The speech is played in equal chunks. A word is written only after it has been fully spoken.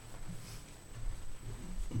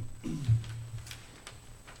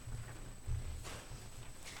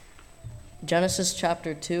Genesis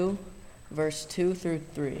chapter 2, verse 2 through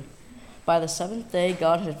 3. By the seventh day,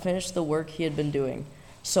 God had finished the work he had been doing.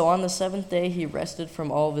 So on the seventh day, he rested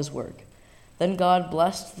from all of his work. Then God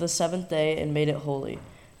blessed the seventh day and made it holy,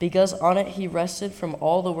 because on it he rested from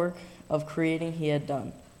all the work of creating he had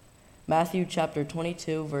done. Matthew chapter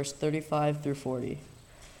 22, verse 35 through 40.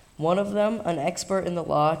 One of them, an expert in the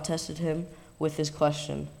law, tested him with this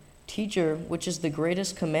question, "Teacher, which is the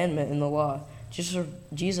greatest commandment in the law?"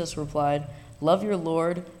 Jesus replied, "Love your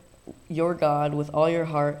Lord, your God, with all your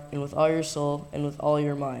heart and with all your soul and with all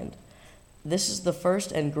your mind. This is the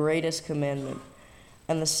first and greatest commandment.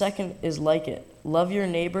 And the second is like it. Love your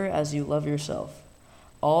neighbor as you love yourself.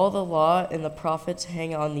 All the law and the prophets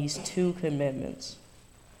hang on these two commandments."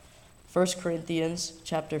 1 Corinthians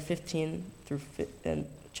chapter 15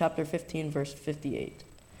 verse 58.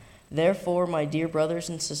 Therefore, my dear brothers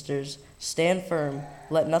and sisters, stand firm,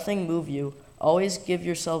 let nothing move you, always give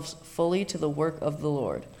yourselves fully to the work of the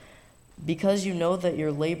Lord, because you know that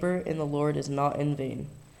your labor in the Lord is not in vain.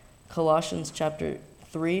 Colossians chapter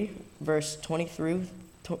 3, verse 23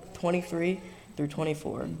 through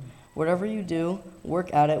 24. Whatever you do,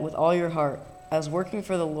 work at it with all your heart, as working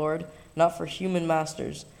for the Lord, not for human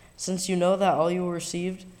masters, since you know that all you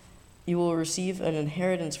will receive an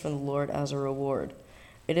inheritance from the Lord as a reward.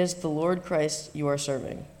 It is the Lord Christ you are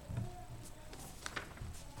serving.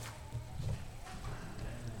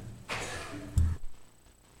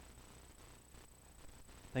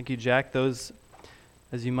 Thank you, Jack. Those,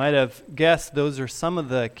 as you might have guessed, those are some of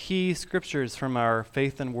the key scriptures from our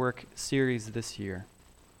Faith and Work series this year.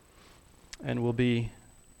 And we'll be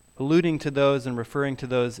alluding to those and referring to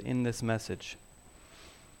those in this message.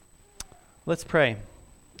 Let's pray.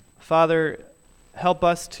 Father, help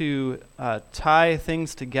us to tie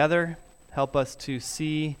things together. Help us to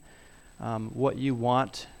see what you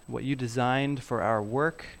want, what you designed for our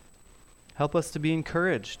work. Help us to be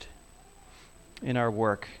encouraged in our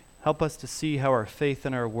work. Help us to see how our faith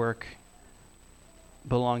and our work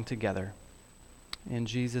belong together. In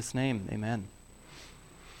Jesus' name, amen.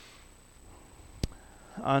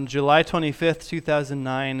 On July 25th,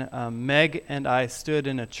 2009, Meg and I stood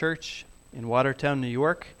in a church in Watertown, New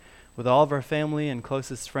York, with all of our family and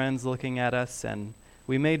closest friends looking at us, and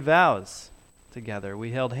we made vows together.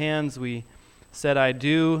 We held hands, we said, "I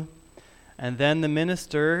do," and then the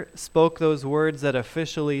minister spoke those words that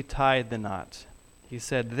officially tied the knot. He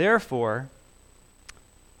said, "Therefore,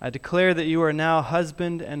 I declare that you are now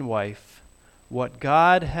husband and wife. What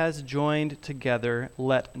God has joined together,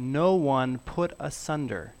 let no one put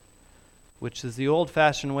asunder," which is the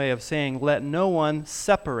old-fashioned way of saying, let no one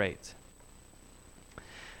separate.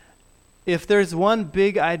 If there's one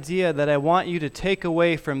big idea that I want you to take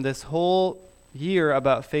away from this whole year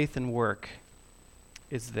about faith and work,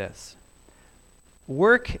 it's this.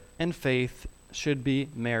 Work and faith should be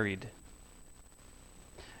married.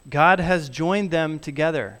 God has joined them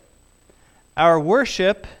together. Our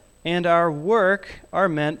worship and our work are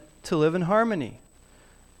meant to live in harmony.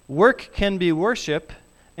 Work can be worship,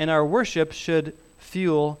 and our worship should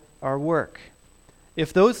fuel our work.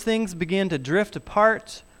 If those things begin to drift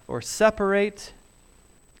apart or separate,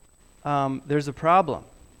 there's a problem.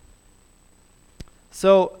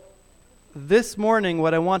 So this morning,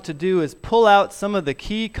 what I want to do is pull out some of the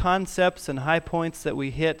key concepts and high points that we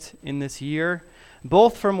hit in this year,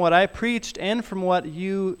 both from what I preached and from what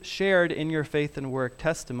you shared in your faith and work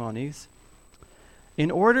testimonies,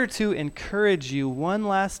 in order to encourage you one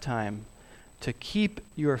last time to keep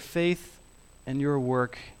your faith and your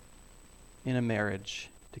work in a marriage,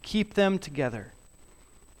 to keep them together.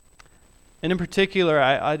 And in particular,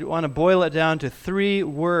 I want to boil it down to three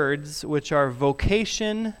words, which are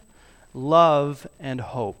vocation, love, and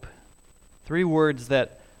hope. Three words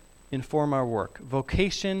that inform our work: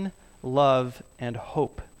 vocation, love, and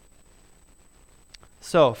hope.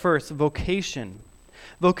 So, first, vocation.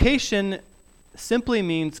 Vocation simply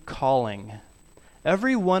means calling.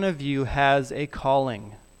 Every one of you has a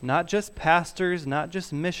calling. Not just pastors, not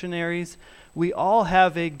just missionaries. We all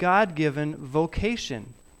have a God-given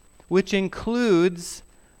vocation, which includes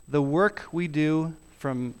the work we do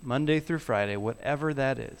from Monday through Friday, whatever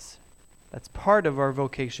that is. That's part of our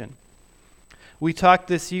vocation. We talked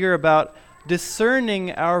this year about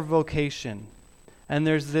discerning our vocation. And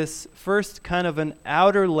there's this first kind of an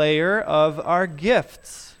outer layer of our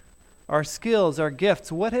gifts, our skills, our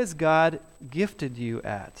gifts. What has God gifted you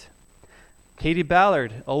at? Katie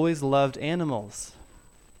Ballard always loved animals.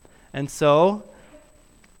 And so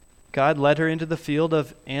God led her into the field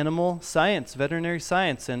of animal science, veterinary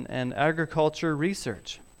science, and agriculture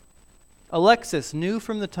research. Alexis knew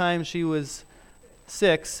from the time she was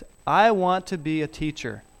 6, I want to be a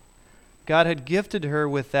teacher. God had gifted her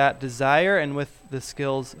with that desire and with the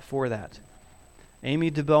skills for that. Amy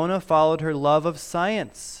DeBona followed her love of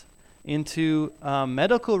science into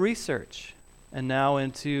medical research and now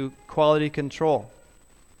into quality control.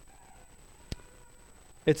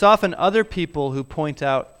 It's often other people who point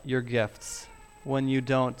out your gifts when you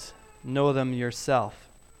don't know them yourself.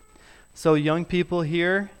 So young people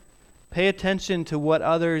here, pay attention to what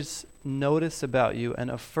others notice about you and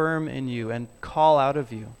affirm in you and call out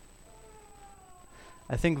of you.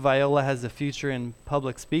 I think Viola has a future in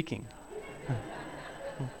public speaking.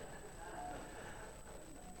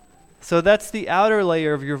 So that's the outer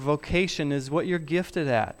layer of your vocation, is what you're gifted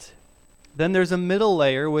at. Then there's a middle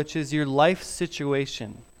layer, which is your life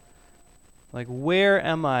situation. Like, where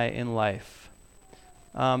am I in life?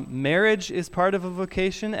 Marriage is part of a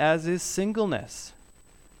vocation, as is singleness.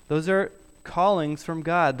 Those are callings from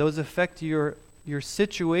God. Those affect your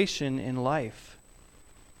situation in life.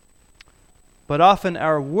 But often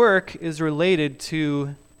our work is related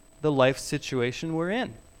to the life situation we're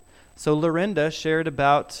in. So Lorinda shared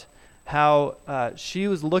about how she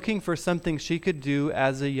was looking for something she could do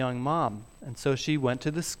as a young mom. And so she went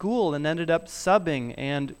to the school and ended up subbing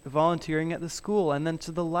and volunteering at the school and then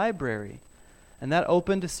to the library. And that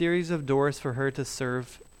opened a series of doors for her to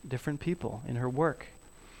serve different people in her work.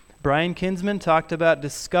 Brian Kinsman talked about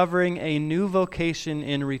discovering a new vocation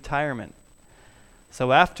in retirement.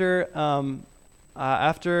 So after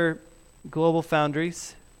Global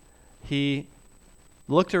Foundries, he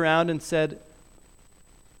looked around and said,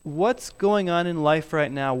 what's going on in life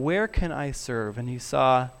right now? Where can I serve? And he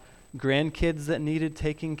saw grandkids that needed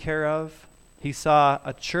taking care of. He saw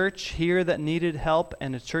a church here that needed help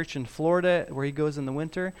and a church in Florida where he goes in the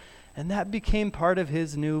winter. And that became part of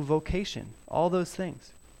his new vocation, all those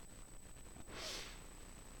things.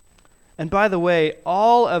 And by the way,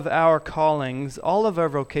 all of our callings, all of our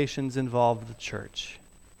vocations involve the church.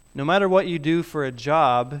 No matter what you do for a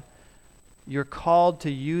job, you're called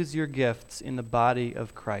to use your gifts in the body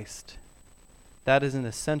of Christ. That is an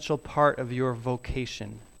essential part of your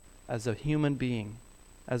vocation as a human being,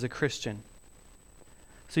 as a Christian.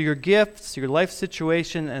 So your gifts, your life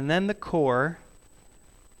situation, and then the core,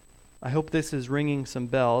 I hope this is ringing some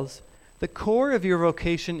bells. The core of your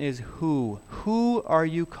vocation is who. Who are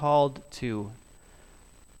you called to?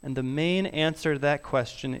 And the main answer to that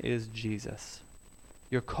question is Jesus.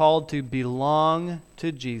 You're called to belong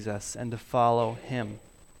to Jesus and to follow him.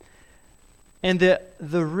 And the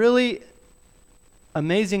really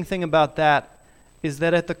amazing thing about that is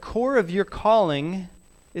that at the core of your calling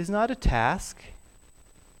is not a task.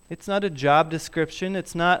 It's not a job description.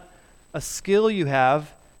 It's not a skill you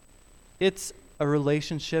have. It's a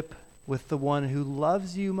relationship with the one who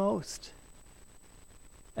loves you most.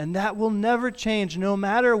 And that will never change no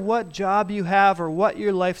matter what job you have or what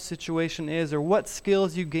your life situation is or what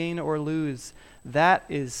skills you gain or lose. That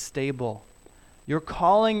is stable. Your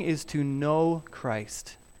calling is to know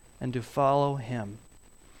Christ and to follow him.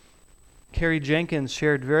 Carrie Jenkins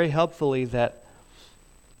shared very helpfully that,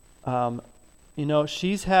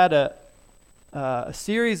 she's had a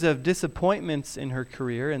series of disappointments in her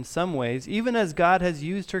career in some ways, even as God has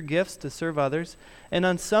used her gifts to serve others. And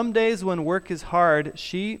on some days when work is hard,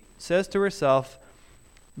 she says to herself,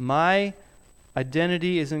 my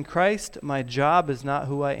identity is in Christ, my job is not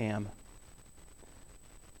who I am.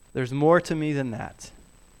 There's more to me than that.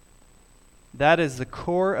 That is the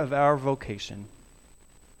core of our vocation.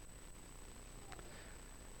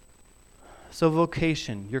 So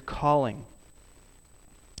vocation, your calling.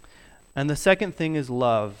 And the second thing is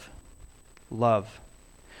love. Love.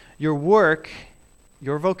 Your work,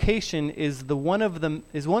 your vocation is one of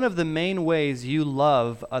the main ways you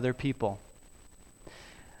love other people.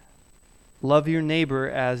 Love your neighbor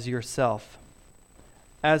as yourself.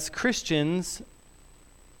 As Christians,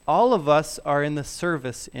 all of us are in the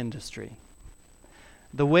service industry.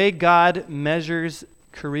 The way God measures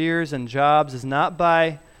careers and jobs is not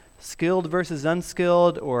by skilled versus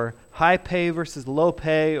unskilled, or high pay versus low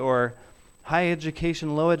pay, or high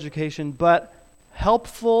education, low education, but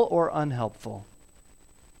helpful or unhelpful.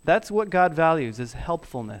 That's what God values, is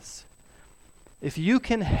helpfulness. If you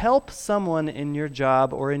can help someone in your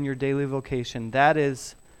job or in your daily vocation, that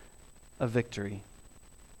is a victory.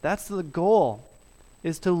 That's the goal,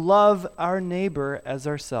 is to love our neighbor as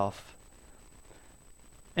ourselves.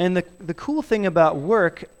 And the cool thing about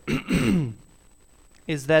work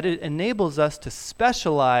is that it enables us to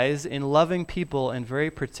specialize in loving people in very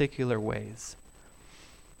particular ways.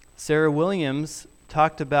 Sarah Williams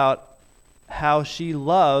talked about how she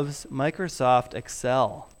loves Microsoft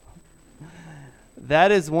Excel.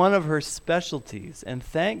 That is one of her specialties. And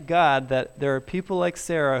thank God that there are people like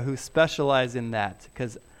Sarah who specialize in that,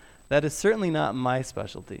 because that is certainly not my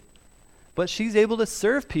specialty. But she's able to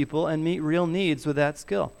serve people and meet real needs with that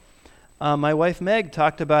skill. My wife Meg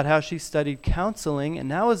talked about how she studied counseling and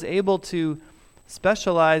now is able to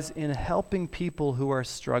specialize in helping people who are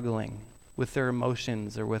struggling with their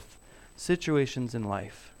emotions or with situations in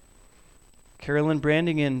life. Carolyn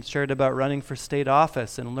Brandingen shared about running for state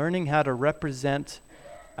office and learning how to represent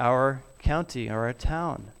our county or our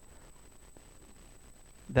town.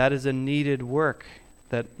 That is a needed work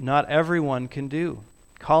that not everyone can do.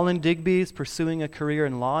 Colin Digby is pursuing a career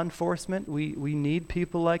in law enforcement. We need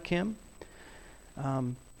people like him.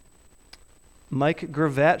 Mike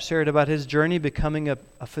Gravett shared about his journey becoming a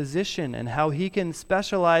physician and how he can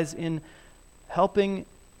specialize in helping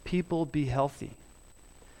people be healthy.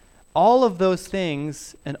 All of those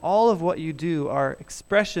things and all of what you do are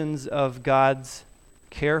expressions of God's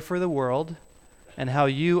care for the world and how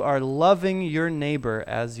you are loving your neighbor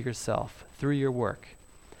as yourself through your work.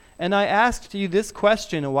 And I asked you this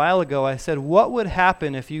question a while ago. I said, what would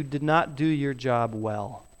happen if you did not do your job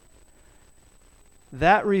well?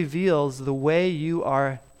 That reveals the way you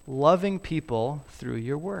are loving people through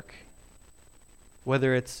your work,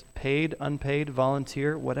 whether it's paid, unpaid,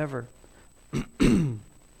 volunteer, whatever.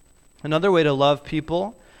 Another way to love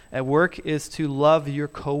people at work is to love your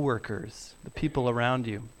coworkers, the people around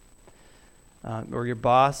you, or your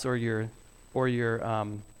boss, or your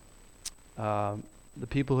the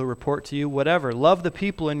people who report to you, whatever. Love the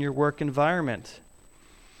people in your work environment.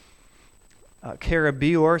 Kara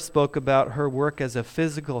Bior spoke about her work as a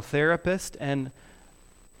physical therapist and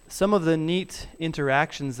some of the neat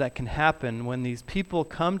interactions that can happen when these people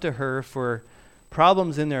come to her for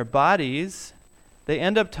problems in their bodies. They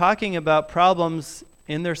end up talking about problems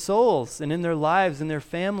in their souls and in their lives and their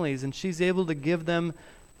families, and she's able to give them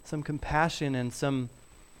some compassion and some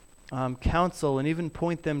counsel and even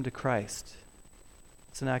point them to Christ.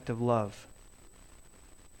 It's an act of love.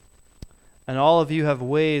 And all of you have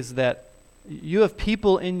ways that you have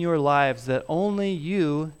people in your lives that only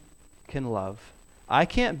you can love. I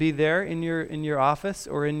can't be there in your office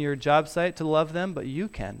or in your job site to love them, but you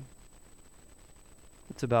can.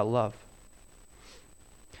 It's about love.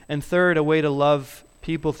 And third, a way to love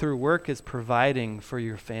people through work is providing for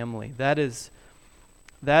your family. That is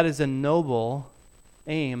a noble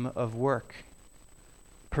aim of work.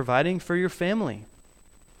 Providing for your family.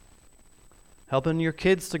 Helping your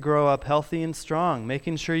kids to grow up healthy and strong,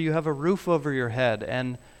 making sure you have a roof over your head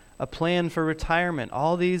and a plan for retirement.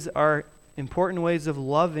 All these are important ways of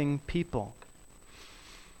loving people.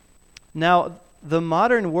 Now, the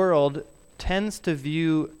modern world tends to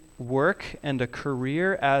view work and a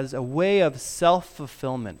career as a way of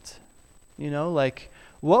self-fulfillment. Like,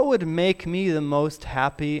 what would make me the most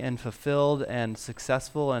happy and fulfilled and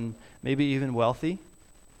successful and maybe even wealthy?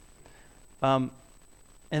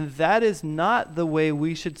 And that is not the way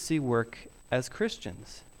we should see work as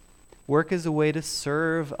Christians. Work is a way to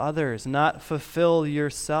serve others, not fulfill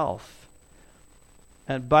yourself.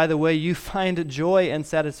 And by the way, you find joy and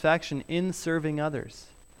satisfaction in serving others,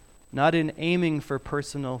 not in aiming for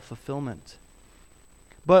personal fulfillment.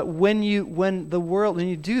 But when you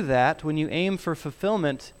do that, when you aim for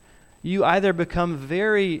fulfillment, you either become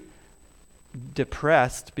very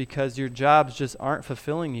depressed because your jobs just aren't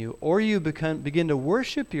fulfilling you, or you begin to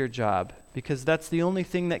worship your job because that's the only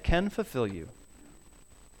thing that can fulfill you.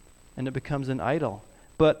 And it becomes an idol.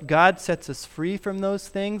 But God sets us free from those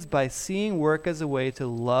things by seeing work as a way to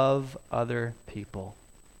love other people,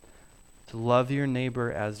 to love your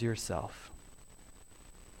neighbor as yourself.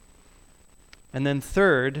 And then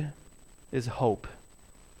third is hope.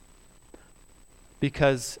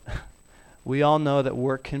 Because we all know that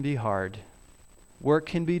work can be hard. Work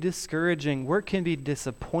can be discouraging. Work can be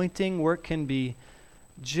disappointing. Work can be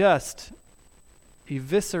just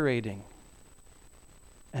eviscerating.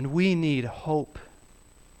 And we need hope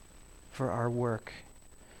for our work.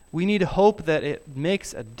 We need hope that it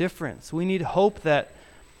makes a difference. We need hope that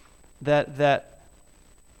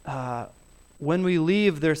when we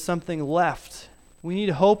leave, there's something left. We need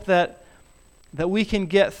hope that we can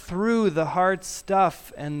get through the hard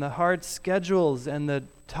stuff and the hard schedules and the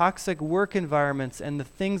toxic work environments and the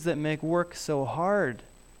things that make work so hard.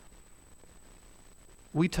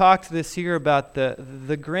 We talked this year about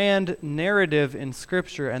the grand narrative in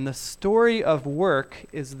Scripture, and the story of work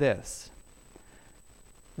is this: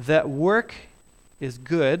 that work is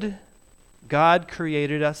good. God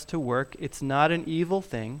created us to work. It's not an evil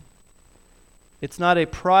thing. It's not a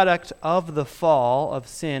product of the fall of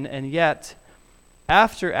sin, and yet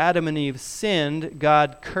after Adam and Eve sinned,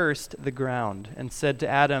 God cursed the ground and said to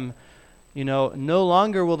Adam, no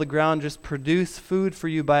longer will the ground just produce food for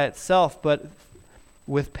you by itself, but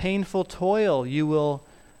with painful toil you will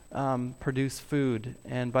produce food,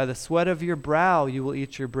 and by the sweat of your brow you will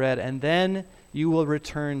eat your bread, and then you will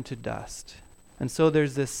return to dust. And so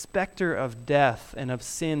there's this specter of death and of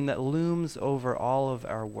sin that looms over all of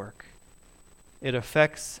our work. It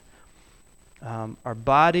affects our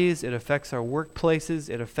bodies, it affects our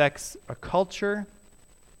workplaces, it affects our culture,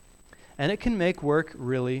 and it can make work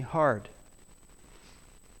really hard.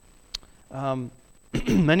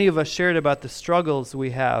 Many of us shared about the struggles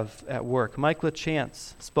we have at work. Mike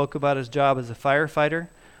LaChance spoke about his job as a firefighter,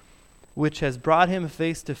 which has brought him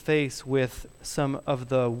face to face with some of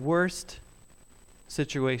the worst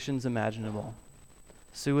situations imaginable.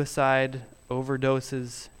 Suicide,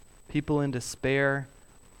 overdoses, people in despair,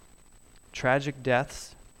 tragic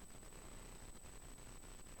deaths.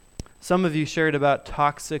 Some of you shared about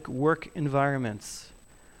toxic work environments,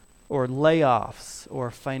 or layoffs, or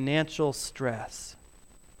financial stress,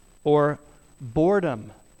 or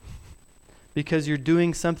boredom because you're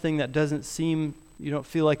doing something that you don't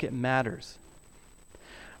feel like it matters.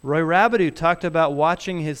 Roy Rabideau talked about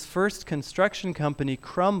watching his first construction company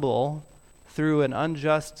crumble through an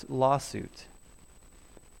unjust lawsuit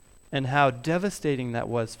and how devastating that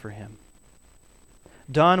was for him.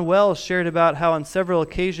 Don Wells shared about how on several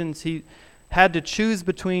occasions he had to choose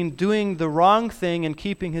between doing the wrong thing and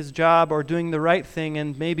keeping his job or doing the right thing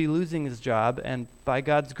and maybe losing his job, and by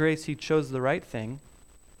God's grace he chose the right thing,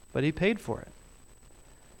 but he paid for it.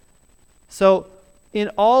 So in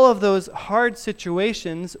all of those hard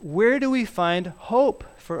situations, where do we find hope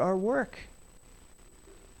for our work?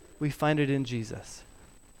 We find it in Jesus.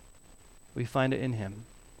 We find it in him.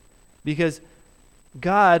 Because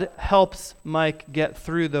God helps Mike get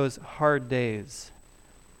through those hard days.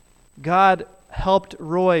 God helped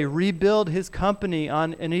Roy rebuild his company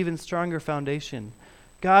on an even stronger foundation.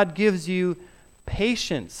 God gives you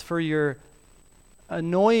patience for your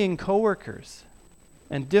annoying coworkers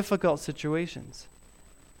and difficult situations.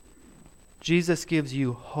 Jesus gives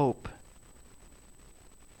you hope.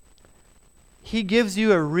 He gives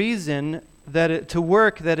you a reason to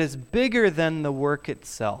work that is bigger than the work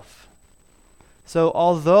itself. So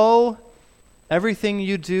although everything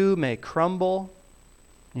you do may crumble,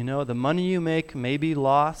 the money you make may be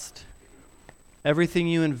lost, everything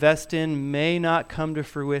you invest in may not come to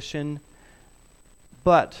fruition,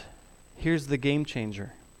 but here's the game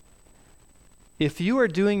changer. If you are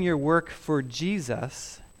doing your work for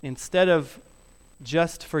Jesus instead of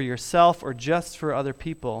just for yourself or just for other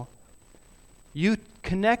people, you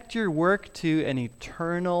connect your work to an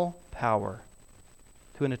eternal power,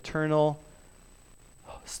 to an eternal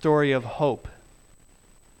story of hope.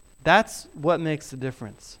 That's what makes the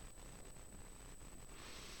difference.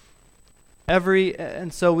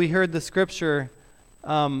 And so we heard the scripture,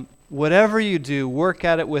 whatever you do, work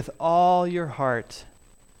at it with all your heart,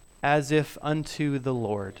 as if unto the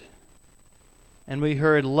Lord. And we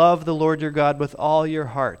heard, love the Lord your God with all your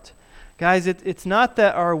heart. Guys, it's not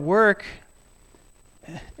that our work,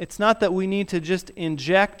 it's not that we need to just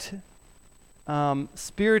inject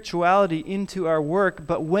spirituality into our work,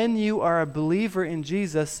 but when you are a believer in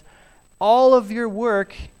Jesus, all of your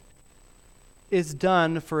work is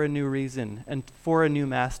done for a new reason and for a new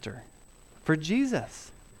master, for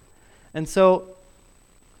Jesus. And so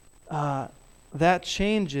that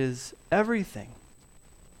changes everything.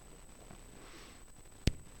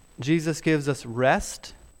 Jesus gives us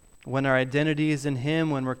rest. When our identity is in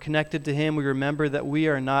him, when we're connected to him, we remember that we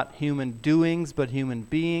are not human doings, but human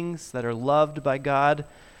beings that are loved by God.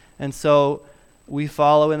 And so we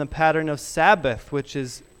follow in the pattern of Sabbath, which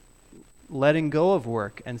is letting go of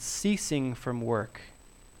work and ceasing from work,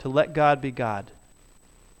 to let God be God,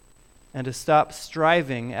 and to stop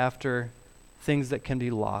striving after things that can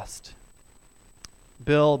be lost.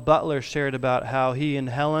 Bill Butler shared about how he and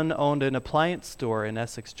Helen owned an appliance store in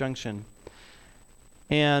Essex Junction.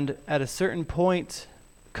 And at a certain point,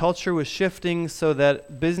 culture was shifting so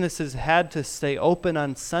that businesses had to stay open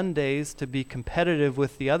on Sundays to be competitive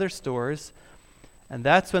with the other stores. And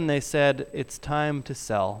that's when they said, it's time to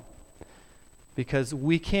sell. Because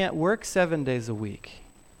we can't work 7 days a week.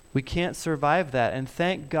 We can't survive that. And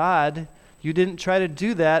thank God you didn't try to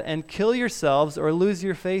do that and kill yourselves or lose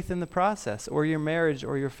your faith in the process, or your marriage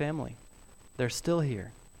or your family. They're still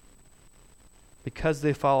here because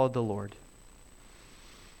they followed the Lord.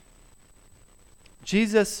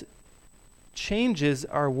 Jesus changes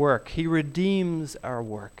our work. He redeems our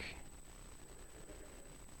work.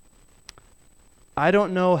 I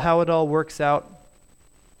don't know how it all works out,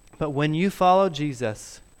 But when you follow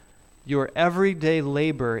Jesus, your everyday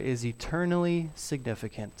labor is eternally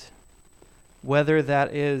significant. Whether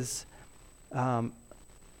that is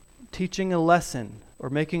teaching a lesson,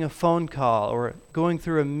 or making a phone call, or going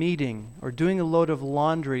through a meeting, or doing a load of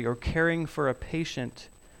laundry, or caring for a patient,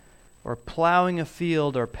 or plowing a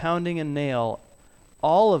field, or pounding a nail,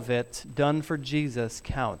 all of it done for Jesus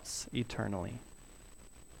counts eternally.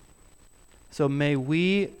 So may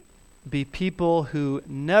we be people who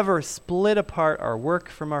never split apart our work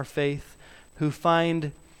from our faith, who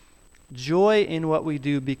find joy in what we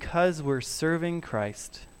do because we're serving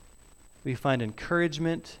Christ. We find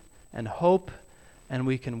encouragement and hope, and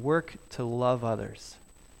we can work to love others.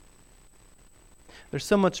 There's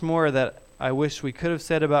so much more that I wish we could have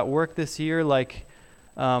said about work this year, like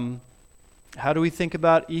how do we think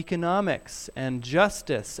about economics and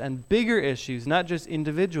justice and bigger issues, not just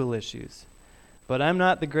individual issues. But I'm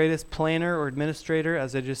not the greatest planner or administrator,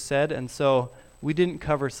 as I just said, and so we didn't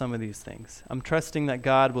cover some of these things. I'm trusting that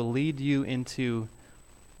God will lead you into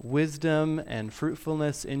wisdom and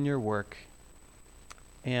fruitfulness in your work,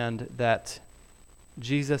 and that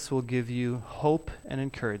Jesus will give you hope and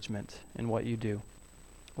encouragement in what you do.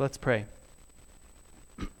 Let's pray.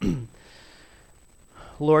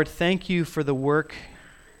 Lord, thank you for the work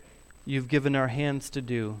you've given our hands to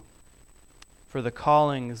do, for the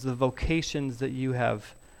callings, the vocations that you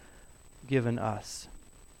have given us.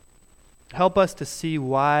 Help us to see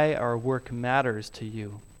why our work matters to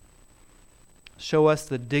you. Show us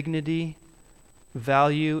the dignity,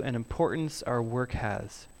 value, and importance our work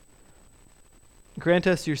has. Grant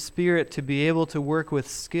us your Spirit to be able to work with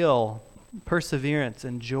skill, perseverance,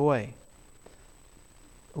 and joy.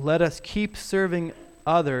 Let us keep serving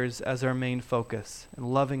others as our main focus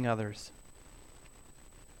and loving others.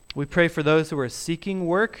 We pray for those who are seeking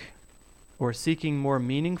work or seeking more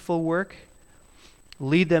meaningful work.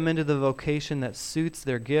 Lead them into the vocation that suits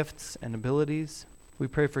their gifts and abilities. We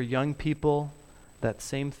pray for young people, that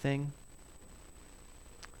same thing.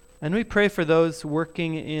 And we pray for those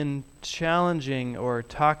working in challenging or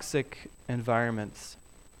toxic environments.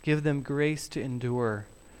 Give them grace to endure,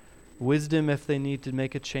 wisdom if they need to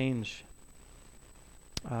make a change,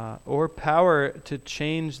 or power to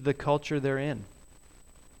change the culture they're in.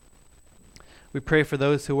 We pray for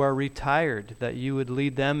those who are retired, that you would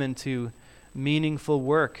lead them into meaningful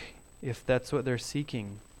work if that's what they're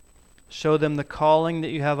seeking. Show them the calling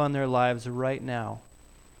that you have on their lives right now.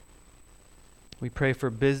 We pray for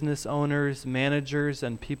business owners, managers,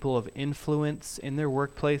 and people of influence in their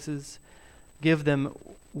workplaces. Give them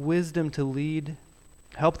wisdom to lead.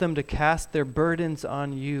 Help them to cast their burdens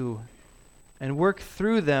on you and work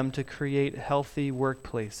through them to create healthy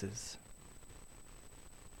workplaces.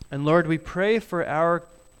 And Lord, we pray for our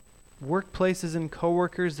workplaces and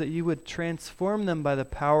coworkers that you would transform them by the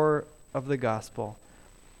power of the gospel.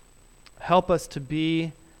 Help us to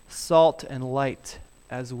be salt and light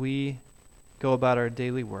as we go about our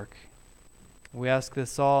daily work. We ask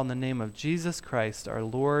this all in the name of Jesus Christ, our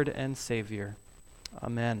Lord and Savior.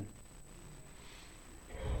 Amen.